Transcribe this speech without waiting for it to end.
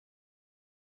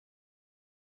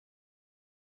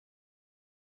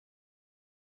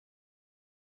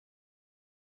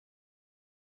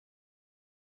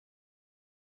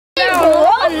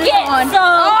one. So,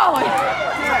 Oh!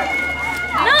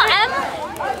 No, Em.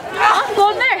 Oh, go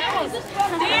in there.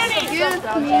 Danny,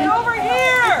 you're over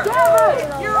here.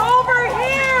 You're over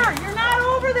here. You're not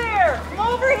over there. Come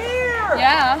over here.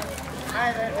 Yeah.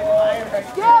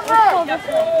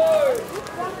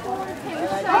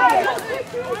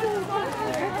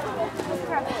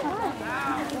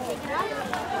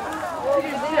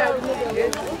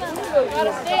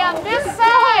 Gotta stay on this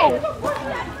side.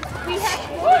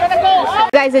 What you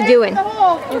guys are doing?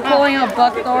 We're pulling up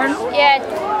buckthorn. Yeah,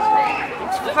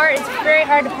 it's very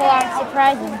hard to pull out. It's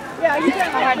surprising.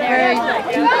 How hard they are.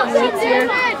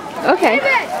 Okay.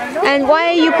 And why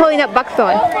are you pulling up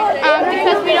buckthorn?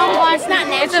 Because we don't want. It's not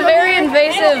natural. It's a very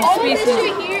invasive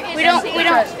species. We don't.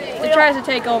 It tries to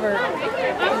take over.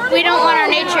 We don't want our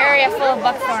nature area full of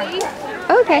buckthorn.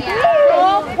 Okay.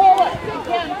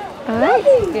 Alright.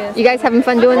 You guys having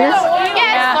fun doing this?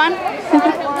 Yeah, it's fun. It's a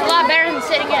lot better than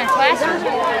sitting in a classroom.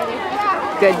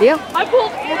 Good deal.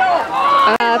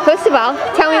 First of all,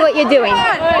 tell me what you're doing.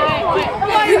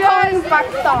 We're calling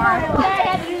buckthorn.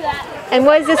 And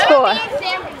what is this for?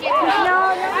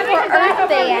 For Earth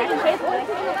Day.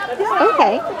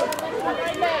 Okay.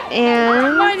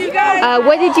 And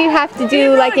what did you have to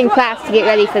do like in class to get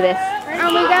ready for this?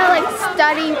 We gotta like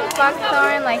study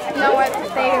buckthorn, like know what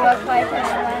they look like and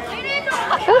all that.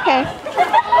 Okay.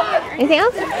 Anything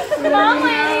else? No.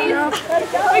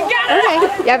 Okay.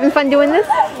 You having fun doing this?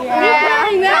 Yeah.